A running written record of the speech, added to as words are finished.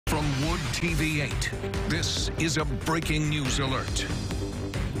Good TV 8. This is a breaking news alert.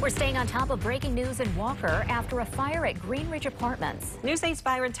 We're staying on top of breaking news in Walker after a fire at Greenridge Apartments. News 8's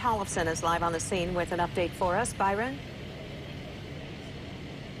Byron Tollefson is live on the scene with an update for us. Byron?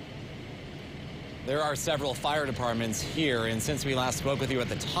 There are several fire departments here, and since we last spoke with you at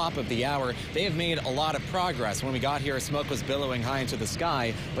the top of the hour, they have made a lot of progress. When we got here, smoke was billowing high into the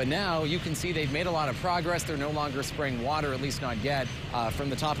sky, but now you can see they've made a lot of progress. They're no longer spraying water, at least not yet, from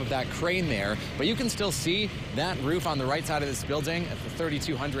the top of that crane there. But you can still see that roof on the right side of this building, at the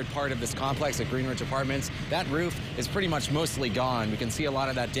 3200 part of this complex at Greenridge Apartments. That roof is pretty much mostly gone. We can see a lot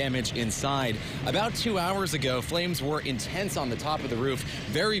of that damage inside. About 2 hours ago, flames were intense on the top of the roof,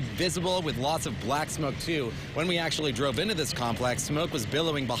 very visible with lots of black smoke too. When we actually drove into this complex, smoke was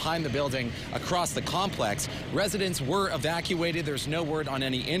billowing behind the building across the complex. Residents were evacuated. There's no word on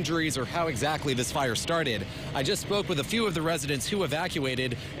any injuries or how exactly this fire started. I just spoke with a few of the residents who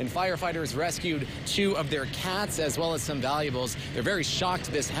evacuated, and firefighters rescued 2 of their cats as well as some valuables. They're very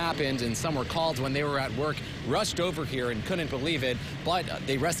shocked this happened, and some were called when they were at work, rushed over here and couldn't believe it, but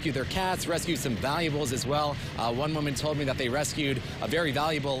they rescued their cats, rescued some valuables as well. One woman told me that they rescued a very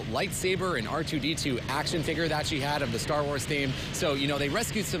valuable lightsaber and R2-D2 action figure that she had of the Star Wars theme. So, you know, they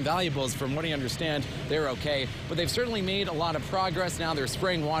rescued some valuables. From what I understand, they're okay, but they've certainly made a lot of progress. Now they're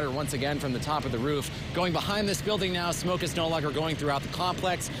spraying water once again from the top of the roof. Going behind this building now, smoke is no longer going throughout the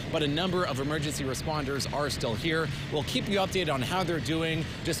complex, but a number of emergency responders are still here. We'll keep you updated on how they're doing.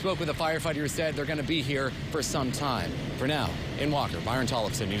 Just spoke with a firefighter who said they're going to be here for some time. For now, in Walker, Byron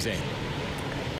Tollefson, News 8.